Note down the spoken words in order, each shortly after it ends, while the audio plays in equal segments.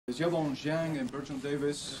Xiaochun Zhou and Bertrand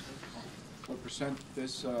Davis will present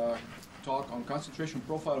this talk on concentration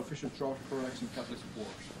profile of Fischer-Tropsch products in catalytic wars.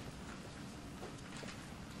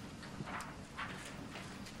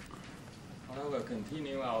 I will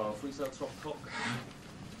continue our Fischer-Tropsch talk.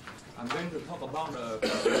 I'm going to talk about the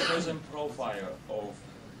concentration profile of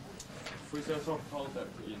Fischer-Tropsch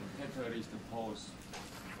product in catalyst pores.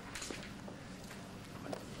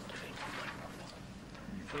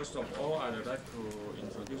 First of all, I'd like to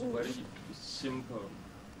introduce very simple.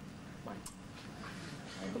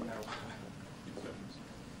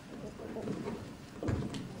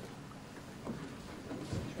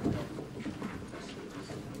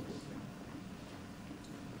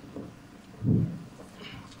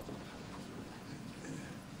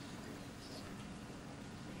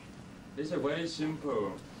 This is a very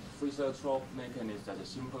simple Fischer-Tropsch mechanism. That's a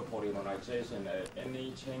simple polymerization.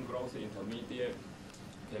 Any chain growth intermediate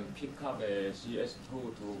can pick up a CS2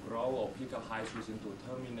 to grow or pick up hydrogen to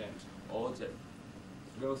terminate, or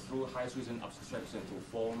go through hydrogen abstraction to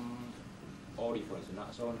form olefins,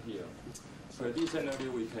 not shown here. Traditionally,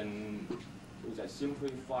 we can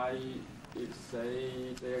simplify it,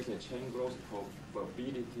 say there is a chain growth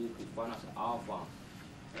probability defined as alpha,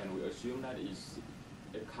 and we assume that is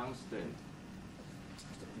a constant.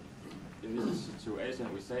 In this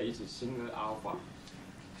situation, we say it's a single alpha.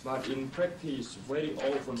 But in practice, very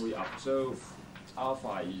often we observe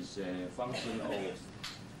alpha is a function of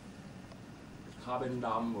carbon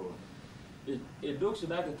number. It looks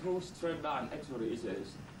like a two straight line. Actually, it's a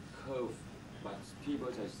curve, but people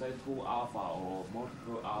just say 2 alpha or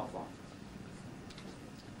multiple alpha.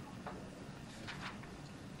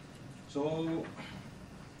 So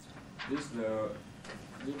this is the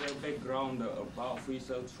little background about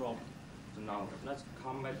Fischer-Tropsch. Now let's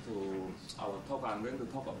come back to our talk. I'm going to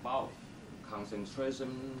talk about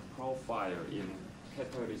concentration profile in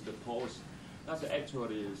catalyst pores. That's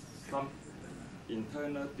actually some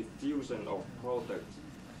internal diffusion of products.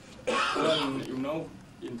 When you know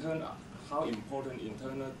how important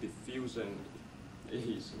internal diffusion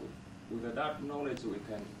is, with that knowledge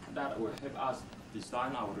that will help us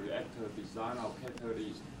design our reactor, design our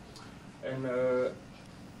catalyst. And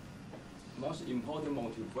most important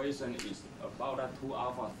motivation is about that 2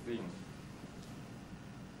 alpha thing.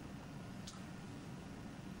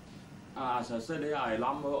 As I said, there are a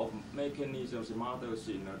number of mechanisms models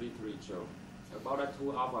in the literature. About that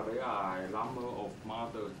 2 alpha, there are a number of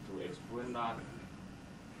models to explain that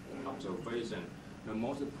observation. The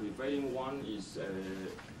most prevailing one is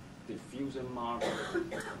a diffusion model.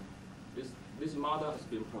 This model has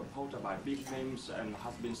been proposed by big names and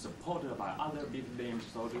has been supported by other big names,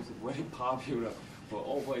 so this is very popular for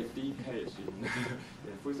over a decade in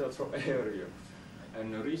the Fischer-Tropsch area.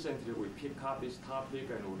 And recently we picked up this topic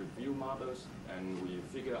and we review models, and we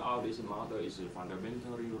figure out this model is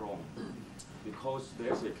fundamentally wrong because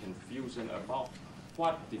there's a confusion about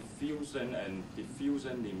what diffusion and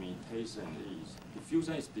diffusion limitation is.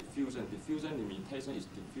 Diffusion is diffusion, diffusion limitation is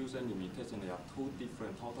diffusion limitation. They are two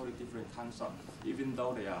different, totally different concepts, even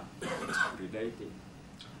though they are related.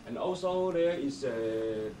 And also there is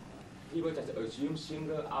people just assume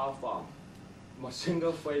single alpha,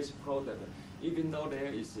 single phase product, even though there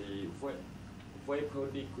is a vapor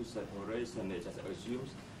liquid separation, they just assume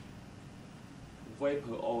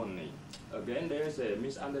vapor only. Again, there is a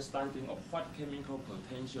misunderstanding of what chemical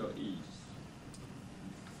potential is.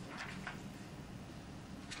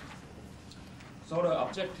 So the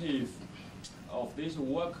objective of this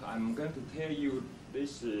work, I'm going to tell you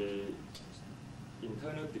this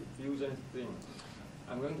internal diffusion thing.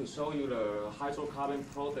 I'm going to show you the hydrocarbon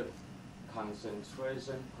product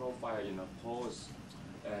concentration profile in the pores,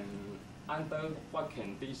 and under what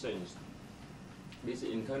conditions this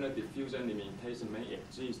internal diffusion limitation may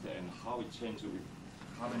exist and how it changes with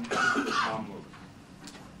carbon number.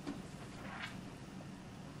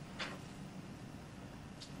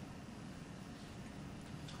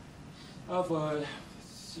 For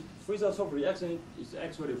Fischer-Tropsch reaction is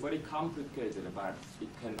actually very complicated, but it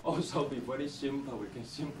can also be very simple. We can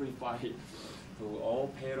simplify it to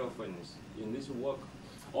all paraffins in this work.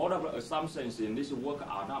 All of the assumptions in this work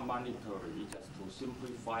are not mandatory. Just to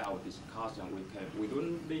simplify our discussion,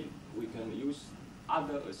 we can use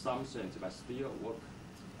other assumptions, but still work.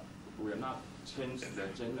 We will not change the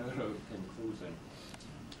general conclusion.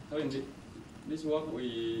 So in this work,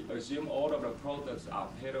 we assume all of the products are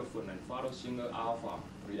paraffin and follow single alpha.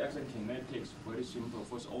 Reaction kinetics very simple.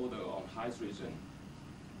 First order on hydrogen.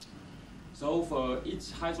 So for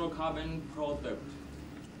each hydrocarbon product,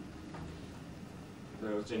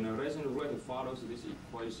 the generation rate follows this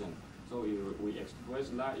equation. So we express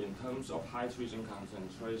that in terms of hydrogen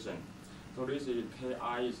concentration. So this is Ki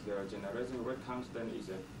is the generation rate constant, is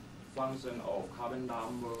a function of carbon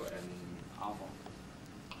number and alpha.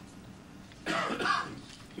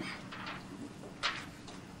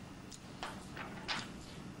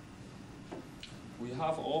 We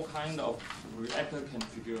have all kind of reactor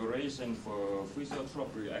configuration for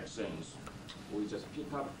Fischer-Tropsch reactions. We just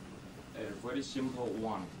pick up a very simple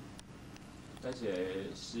one. That's a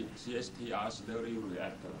CSTR slurry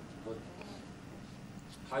reactor.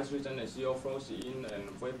 Hydrogen and CO flows in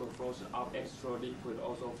and vapor flows out, extra liquid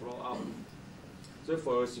also flow out. So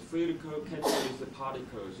for spherical catalyst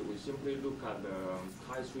particles, we simply look at the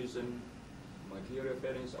hydrogen, material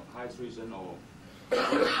balance of hydrogen or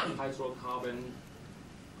hydrocarbon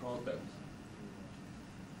product.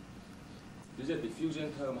 This is a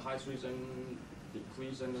diffusion term, hydrogen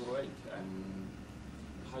decreasing rate and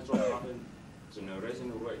hydrocarbon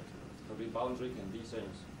generation rate. So the boundary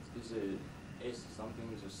conditions. This is S something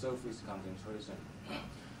is a surface concentration.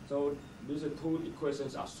 So these two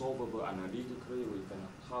equations are solvable analytically. We can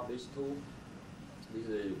have these two. This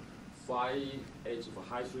is phi H for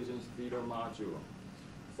hydrogen stellar module,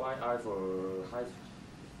 phi I for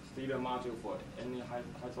stellar module for any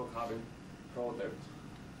hydrocarbon product.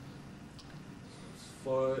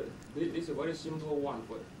 For this is a very simple one,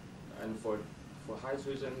 for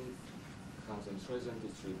hydrogen concentration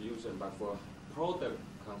distribution, but for product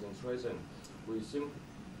concentration, we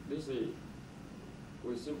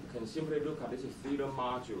can simply look at this stellar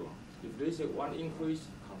module. If this is one increase,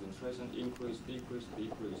 concentration increase, decrease,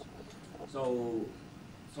 decrease. So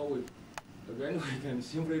we can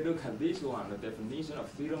simply look at this one, the definition of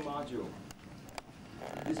stellar module.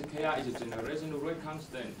 This Ki is a generation rate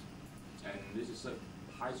constant, and this is a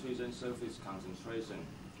hydrogen surface concentration.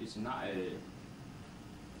 It's not a.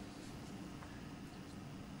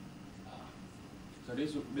 So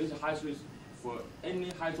this hydrogen for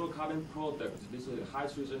any hydrocarbon product, this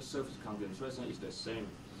hydrogen surface concentration is the same.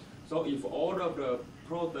 So if all of the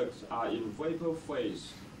products are in vapor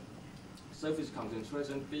phase, surface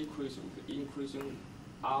concentration decreases with increasing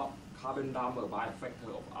carbon number by a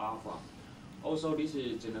factor of alpha. Also, this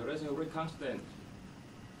is generation rate constant,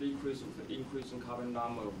 decrease with increasing carbon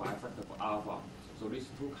number by a factor of alpha. So these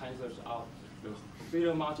two cancels out. The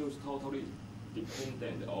Fischer module is totally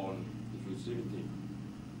dependent on diffusivity.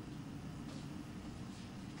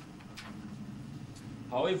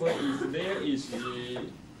 However, if there is the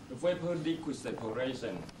vapor liquid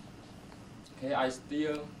separation, Ki is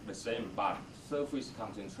still the same, but surface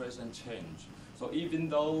concentration change. So even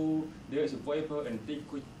though there is vapor and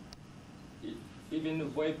liquid, even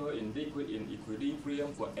vapor and liquid in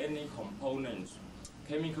equilibrium for any components,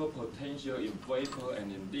 chemical potential in vapor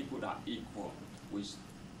and in liquid are equal. We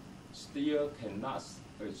still cannot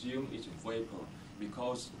assume it's vapor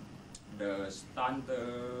because the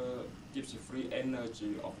standard Gibbs free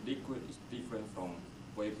energy of liquid is different from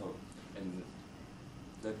vapor, and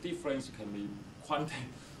the difference can be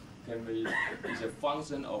is a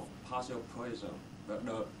function of partial pressure,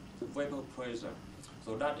 the vapor pressure.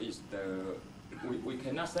 So that is the we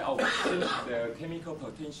cannot say, oh, since the chemical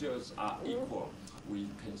potentials are equal, we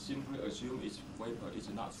can simply assume it's vapor. It's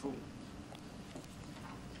not true.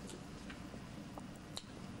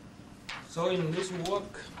 So in this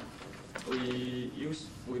work, we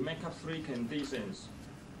make up three conditions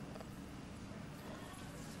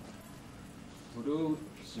to do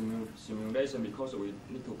simulation because we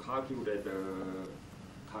need to calculate the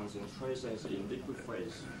concentrations in liquid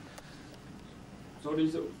phase. So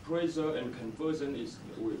this pressure and conversion is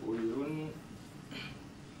we won't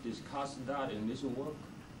discuss that in this work.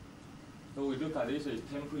 So we look at this as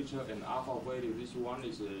temperature and alpha value. This one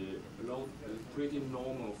is a low, pretty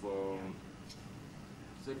normal for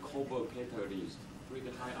say copper catalyst,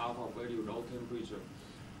 pretty high alpha value, low temperature.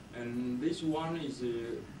 And this one is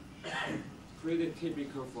pretty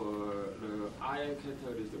typical for the iron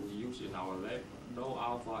catalyst that we use in our lab, low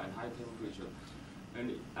alpha and high temperature.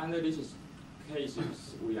 And under these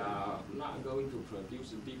cases, we are not going to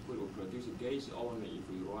produce liquid or produce gas only if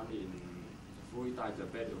we run in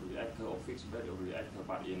fluidized bed reactor or fixed bed reactor.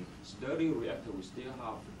 But in stirred reactor, we still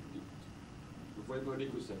have vapor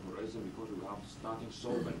liquid separation because we have starting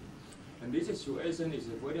solvent. And this situation is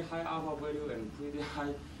a very high alpha value and pretty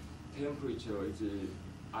high temperature. It's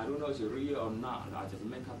I don't know if it's real or not. I just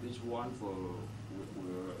make up this one for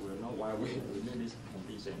we know why we need these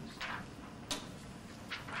conditions.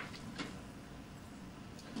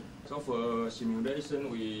 So for simulation,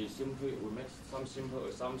 we make some simple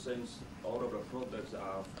assumptions. All of the products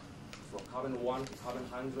are from carbon 1 to carbon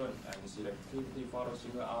 100 and selectivity follows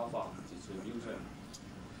single alpha distribution.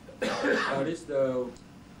 This the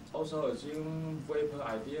also assume vapor,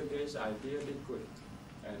 ideal gas, ideal liquid,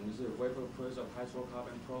 and this is vapor pressure of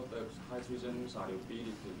hydrocarbon products, hydrogen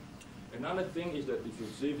solubility. Another thing is the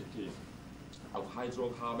diffusivity of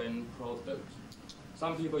hydrocarbon products.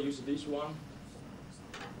 Some people use this one.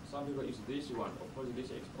 Some people use this one. Of course, this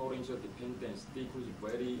exponential dependence decreases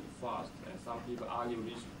very fast, and some people argue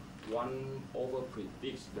this one over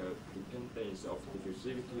predicts the dependence of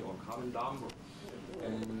diffusivity on carbon number.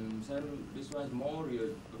 And then this one is more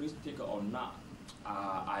realistic or not,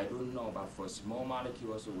 I don't know, but for small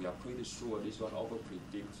molecules, we are pretty sure this one over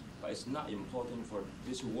predicts, but it's not important for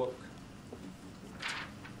this work.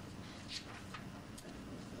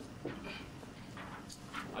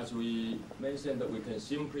 As we mentioned, that we can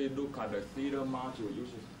simply look at the theta module, use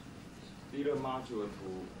theta module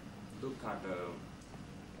to look at the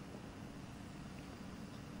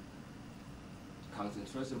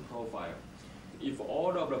concentration profile. If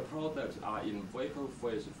all of the products are in vapor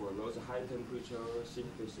phase for those high temperature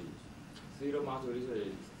synthesis, theta module is a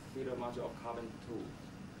theta module of carbon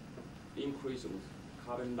 2, increase with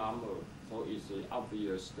carbon number, so it's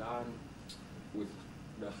obvious that with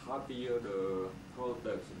the heavier the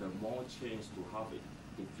products, the more chance to have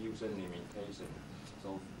diffusion limitation.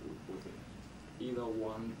 So with either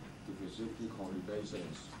one diffusivity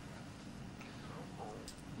correlations.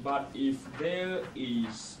 But if there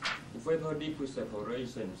is vapor liquid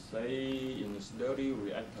separation, say in slurry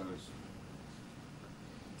reactors,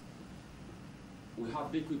 we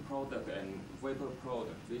have liquid product and vapor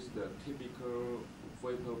product. This is the typical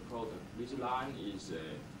vapor product. This line is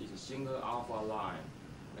a single alpha line.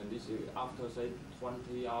 And this is after, say,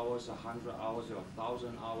 20 hours, 100 hours,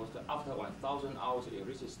 1,000 hours. After 1,000 hours, it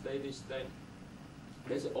reaches steady state.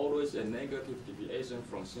 There's always a negative deviation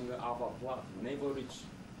from single alpha plot. Never reach.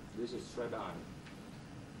 This is straight line.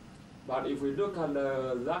 But if we look at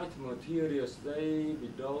the light materials, say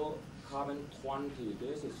below carbon 20,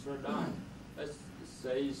 there's a straight line. That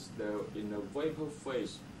says in the vapor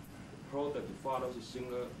phase, product follows a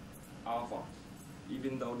single alpha,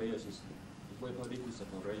 even though there is vapor liquid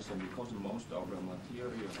separation, because most of the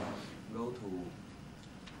materials go to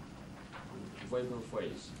vapor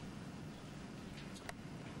phase.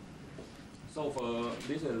 So for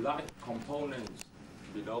these light components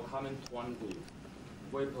below carbon 20,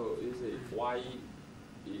 vapor is a Y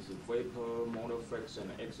is a vapor molar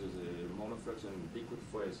fraction, X is a molar fraction liquid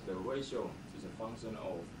phase. The ratio is a function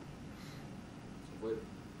of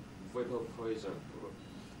vapor pressure,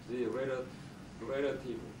 the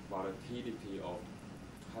relative volatility of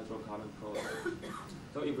hydrocarbon product.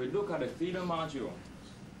 So if we look at the theta module,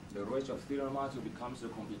 the ratio of theta module becomes the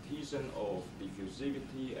competition of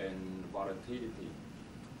diffusivity and volatility.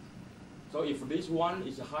 So if this one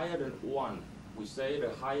is higher than 1, we say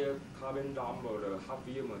the higher carbon number, the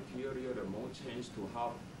heavier material, the more chance to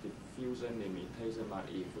have diffusion limitation. But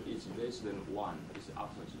if it's less than 1, it's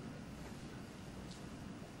opposite.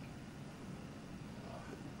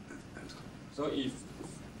 So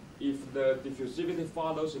if the diffusivity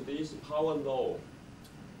follows this power law,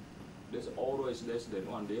 there's always less than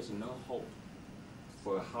 1. There's no hope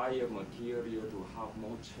for higher material to have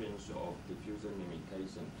more chance of diffusion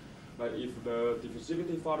limitation. But if the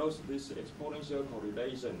diffusivity follows this exponential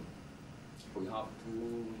correlation, we have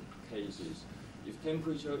 2 cases. If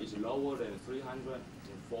temperature is lower than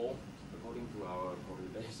 304, according to our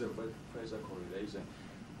correlation, pressure correlation,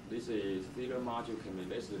 this is theta module can be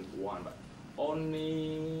less than 1. But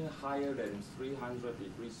only higher than 300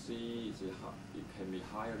 degrees C, it can be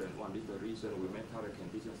higher than 1. This is the reason we make out the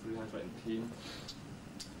condition 310.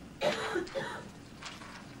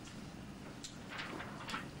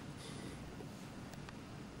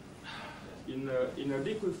 In the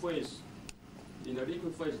liquid phase, due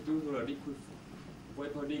to the liquid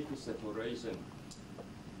vapor liquid separation,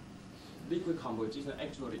 liquid composition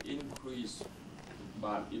actually increase,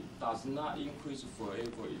 but it does not increase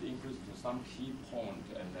forever. It increases to some key point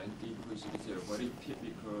and then decreases. It's a very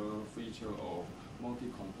typical feature of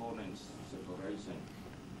multi-component separation.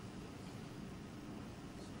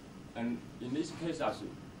 And in this case, as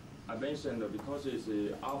I mentioned, because its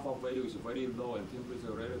alpha value is very low and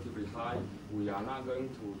temperature relatively high, we are not going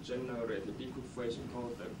to generate a liquid phase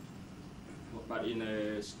product. But in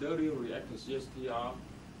a slurry reactor CSTR,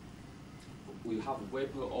 we have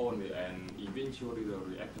vapor only, and eventually the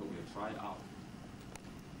reactor will dry out.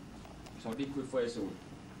 So liquid phase will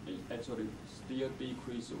actually still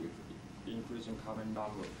decrease with increasing carbon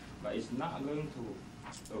number, but it's not going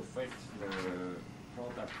to affect the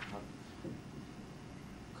product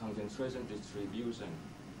concentration distribution.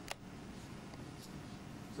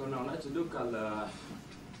 So now let's look at the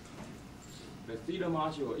the theta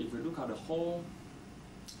module, if you look at the whole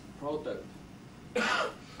product,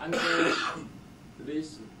 under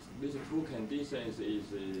these two conditions is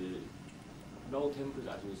low temperature,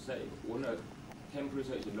 as we say. When the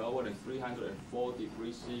temperature is lower than 304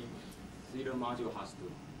 degrees C, theta module has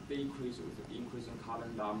to decrease with increasing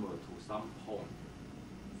carbon number to some point.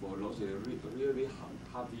 For those really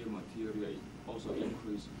heavier material, it also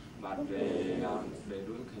increase, but they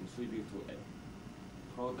don't contribute to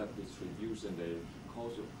product distribution. They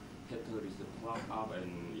cause catalyst to plug up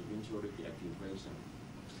and eventually deactivation.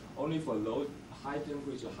 Only for low high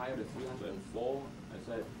temperature, higher than 304, I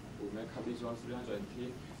said we may cut this one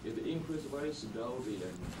 310, it increases very slowly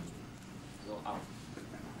and go up.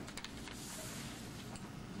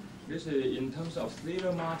 This is in terms of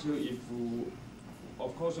theta module. If we,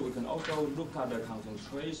 of course, we can also look at the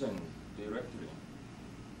concentration directly.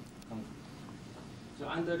 So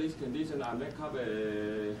under this condition, I make up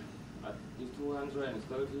a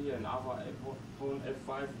 230 and alpha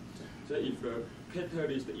 0.85. So if the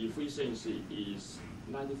catalyst efficiency is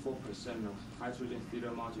 94% of hydrogen theta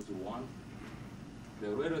module to 1, the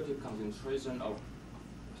relative concentration of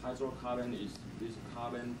hydrocarbon is this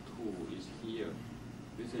carbon 2 is here.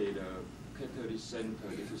 This is the catalyst center,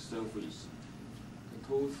 this is surface.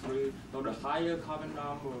 2, 3, so the higher carbon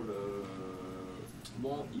number, the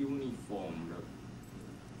more uniform the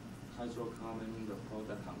hydrocarbon, the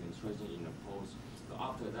product concentration in the post. So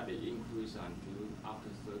after that, it increases until after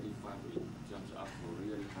 35, it jumps up to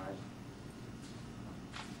really high.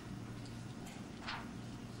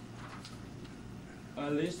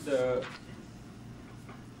 At least the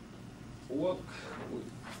work,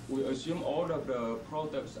 we assume all of the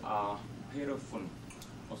products are paraffin.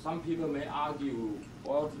 Or some people may argue,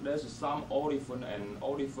 well, there's some olefin and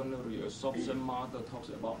olefin reabsorption model talks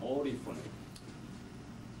about olefin.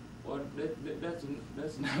 Well,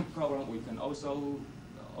 that's no problem. We can also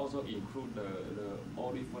include the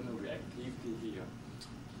olefin reactivity here.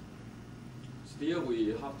 Still,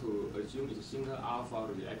 we have to assume it's a single alpha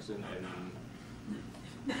reaction, and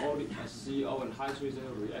CO and hydrogen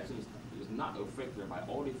reaction is not affected by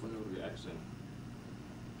olefin reaction.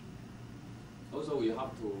 Also, we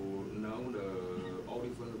have to know the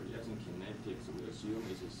olefin reaction kinetics. We assume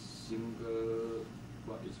it's a single,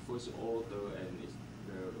 but it's first order, and it's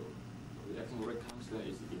the reaction rate constant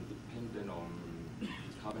is independent on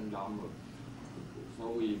carbon number. So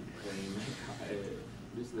we can make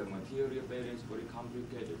this is the material balance, very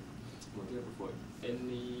complicated material for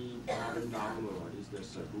any carbon number is the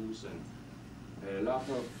solution. A lot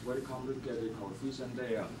of very complicated coefficient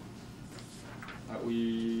there.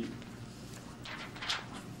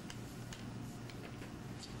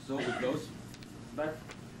 So with those that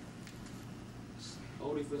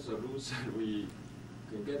olefin solution, we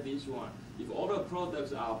can get this one. If all the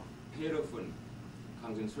products are paraffin,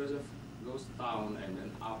 concentration goes down and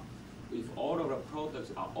then up. If all of the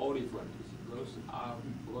products are olefin,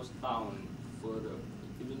 it goes down further,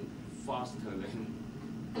 even faster than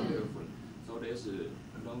paraffin. So there's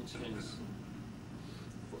no chance.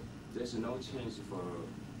 There's no chance for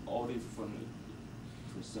olefin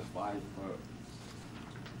to survive.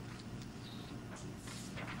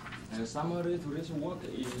 And summary to this work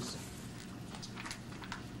is,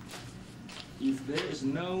 if there is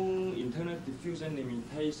no internal diffusion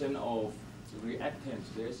limitation of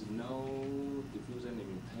reactants, there is no diffusion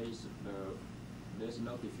limitation. There's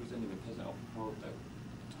no diffusion limitation of product,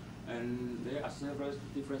 and there are several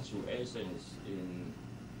differentiations in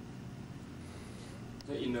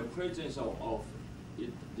the presence of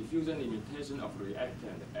diffusion limitation of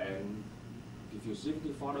reactant, and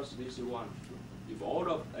diffusivity follows this one. If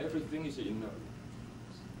everything is in the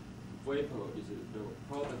vapor, the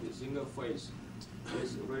product is single phase,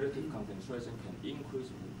 this relative concentration can increase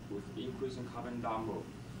with increasing carbon number.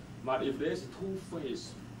 But if there's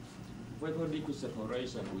two-phase vapor liquid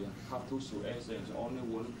separation, we have two situations. Only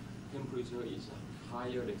one temperature is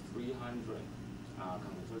higher than 300,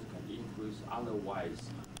 concentration can increase. Otherwise,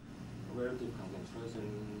 relative concentration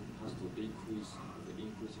has to decrease with the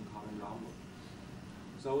increasing carbon number.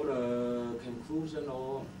 So the conclusion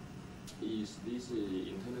is this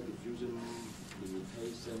internal diffusion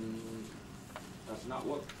limitation does not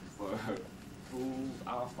work for full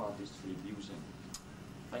alpha distribution.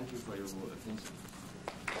 Thank you for your attention.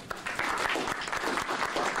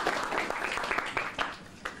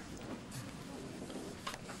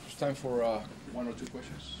 It's time for one or two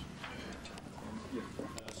questions. Yeah.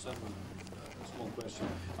 Small question.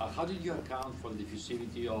 How did you account for the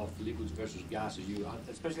diffusivity of liquids versus gases?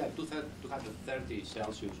 Especially at 230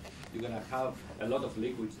 Celsius, you're going to have a lot of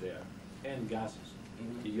liquids there and gases.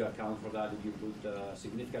 Did you account for that? Did you put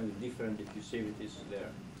significantly different diffusivities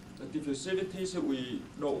there? The diffusivities, we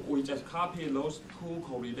just copy those two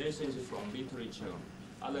correlations from literature.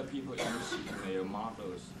 Other people use in their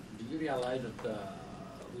models. Do you realize that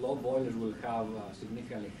low boilers will have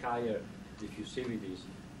significantly higher diffusivities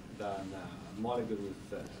than molecules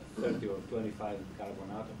with 30 or 25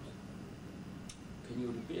 carbon atoms? Can you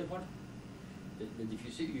repeat what? The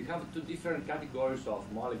diffusivity, you have two different categories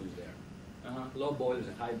of molecules there. Low boilers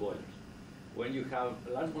and high boilers. When you have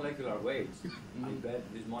large molecular weights, I bet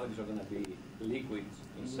these molecules are going to be liquids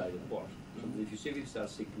inside the pores. So the diffusivities are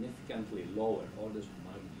significantly lower, orders of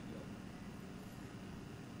magnitude lower.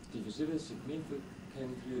 Diffusivity is significantly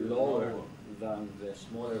Lower than the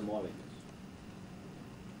smaller molecules.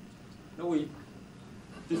 No,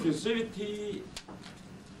 diffusivity.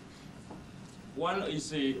 One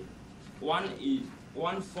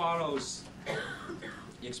follows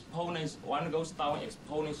exponents. One goes down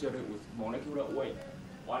exponentially with molecular weight.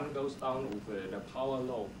 One goes down with the power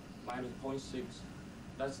law -0.6.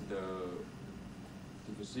 That's the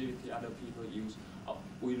diffusivity other people use.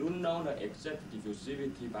 We don't know the exact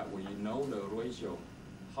diffusivity, but we know the ratio,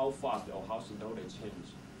 how fast or how slow they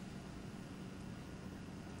change.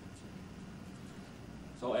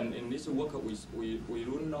 So, and in this work, we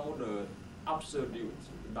don't know the absolute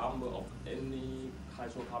number of any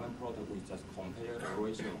hydrocarbon product. We just compare the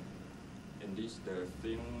ratio. And this, the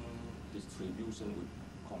thin distribution, we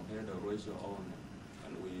compare the ratio only.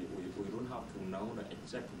 And we don't have to know the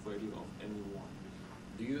exact value of any one.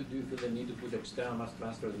 Do you feel the need to put external mass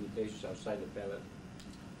transfer limitations outside the pellet?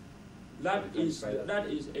 That is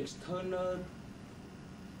external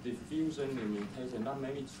diffusion limitation. That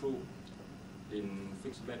may be true in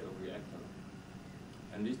fixed bed of reactor.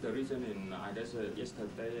 And this is the reason I guess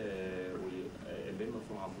yesterday a member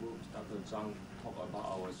from our group, Dr. Zhang, talked about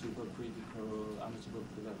our supercritical,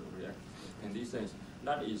 supercritical reactor. In this sense,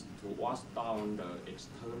 that is to wash down the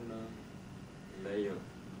external layer,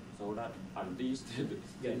 so that at least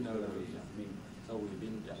the inner layer. So we've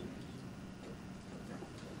been, yeah.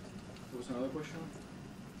 There was another question?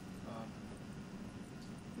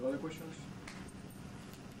 No other questions?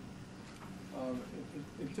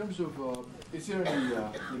 In terms of, is there any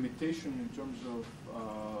limitation in terms of,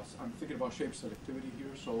 I'm thinking about shape selectivity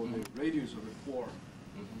here, so the radius of the pore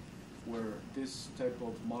where this type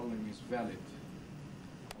of modeling is valid,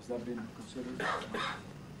 has that been considered?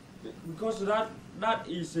 Because that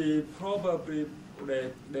is probably,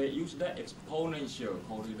 they use that exponential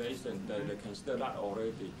correlation, they consider that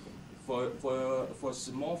already. For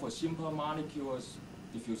simple molecules,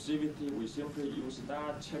 diffusivity, we simply use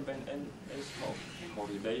that Chapman-Enskog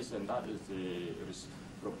correlation. That is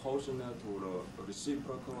proportional to the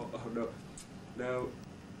reciprocal, to the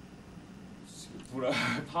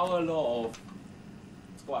power law of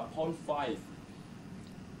what, 0.5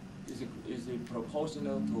 is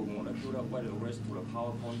proportional to molecular weight raised to the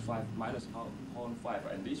power 0.5 minus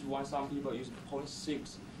 0.5. And this one, some people use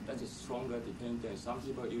 0.6. That is stronger dependence. Some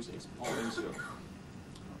people use exponential.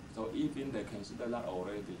 So even they consider that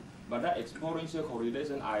already. But that exponential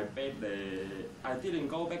correlation, I bet I didn't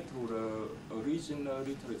go back to the original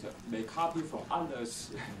literature. They copy from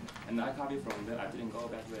others, and I copy from them. I didn't go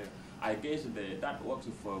back there. I guess that works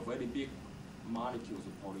for very big molecules,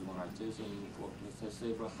 polymerization, let's say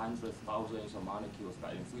several hundred thousands of molecules.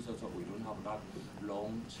 But in Fischer-Tropsch, we don't have that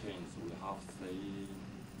long chains. We have, say,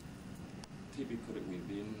 typically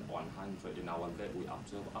within 100. In our lab, we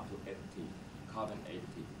observe up to 80, carbon 80.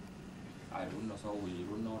 I don't know, so we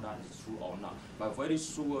don't know that is true or not. But very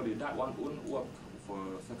surely that one wouldn't work for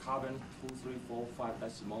the carbon 2, 3, 4, 5,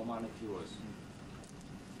 that's small molecules.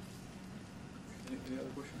 Any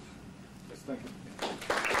other questions? Yes, thank you.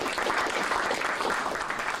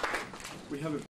 We have a